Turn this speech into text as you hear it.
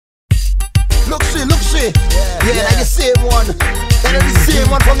Movie. Yeah, like the same one. And then the same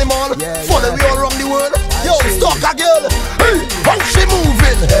one from the mall. Follow me all around the world. Yo, Stalker girl. Hey, how she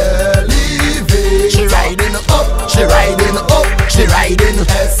moving? She riding up, she riding up, she riding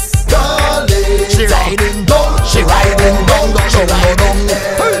escalate. She riding down, she riding down, down, down,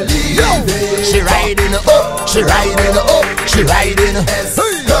 down. Yo, she riding up, she riding up, she riding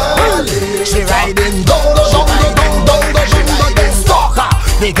escalate. She riding down, down, down, down, down, down. Stalker,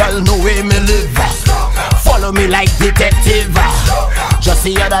 the girl know where me live. Follow me like detective. Just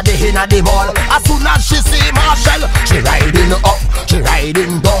the other day in the mall, as soon as she see Machel, she riding up, she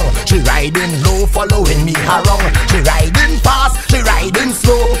riding down, she riding low, following me around. She riding fast, she riding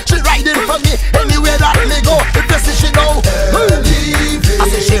slow, she riding for me anywhere that me go. If you see she know, I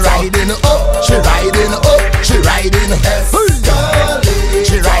say she riding up, she riding up, she riding escalate.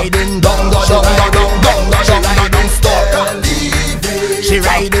 She riding down, down, down, down, down, down, down, down, Stalker. She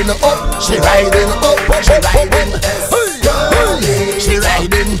riding up, she riding up, she riding escalate. She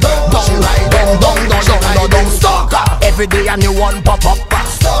riding down, down, down, down, down, Stalker. Every day a new one pop up.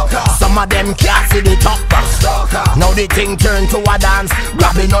 Some of them can't see the top. Now the thing turn to a dance,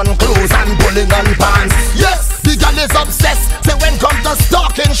 grabbing on clothes and pulling on pants. Yes, the girl is obsessed. Say when come to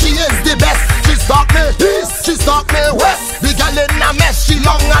stalking, she is the best. She stalk me east, she stalk me west. The girl in a mess, she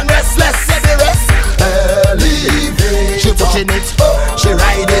long and restless. Say the rest. She pushing it, she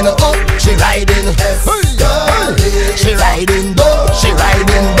riding up, she riding. She riding down, she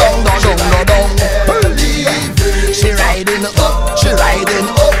riding down, down, down, down. She riding up, she riding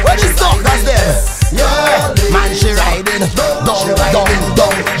up. Where the stalkers there? Yeah, man, she riding down, down,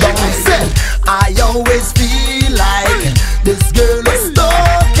 down, down. Say, I always feel like this girl is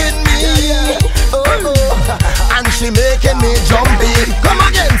stalking me. Oh, and she making me jumpy. Come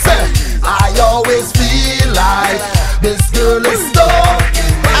again, say, I always feel like this girl is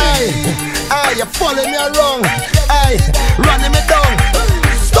stalking me. Hey, you following me around. Hey, running me down.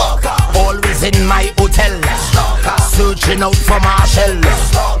 Stalker, always in my hotel. Stalker, searching out for Machel.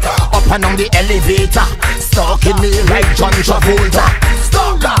 Up and on the elevator, stalking me like John Travolta.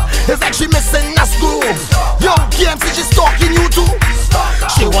 Stalker, it's like she missing a screw. Yo, can't see she stalking you too.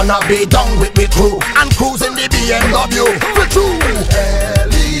 She wanna be down with me crew and cruising the BMW. For true.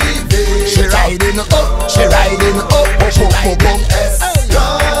 She riding up, she riding up, she riding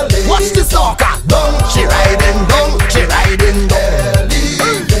escalate. Watch the stalker, she riding down, she riding down.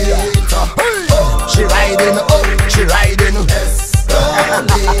 She riding up, she riding escalate.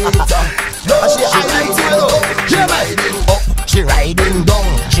 She riding up, she riding down,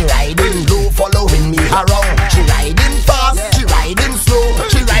 she riding low, following me around. She riding fast, she riding slow,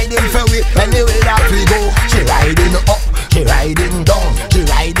 she riding ferry anywhere that we go. She riding up, she riding down, she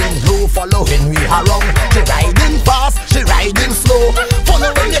riding low, following me around. She riding fast, she riding slow,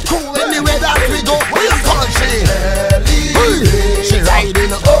 following the crew anywhere that we go. Where you going, she? She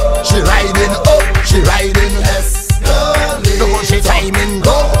riding up, she riding up, she riding escalate. Look how she timing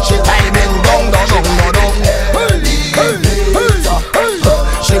down, she timing down, down, down, down.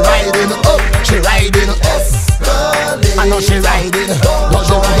 She riding up, she riding escalate. I know she riding down,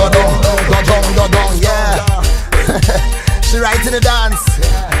 down, down, down, down, down, down, yeah. She right in the dance,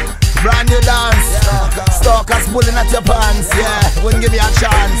 brand new dance. Stalkers pulling at your pants, yeah. Wouldn't give me a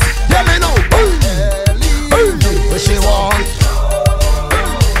chance. Yeah, me know. What she want?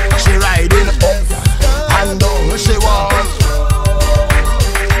 She riding up and down. What she want?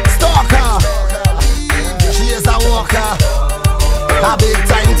 Stalker. She is a walker, a big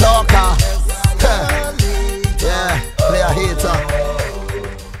time.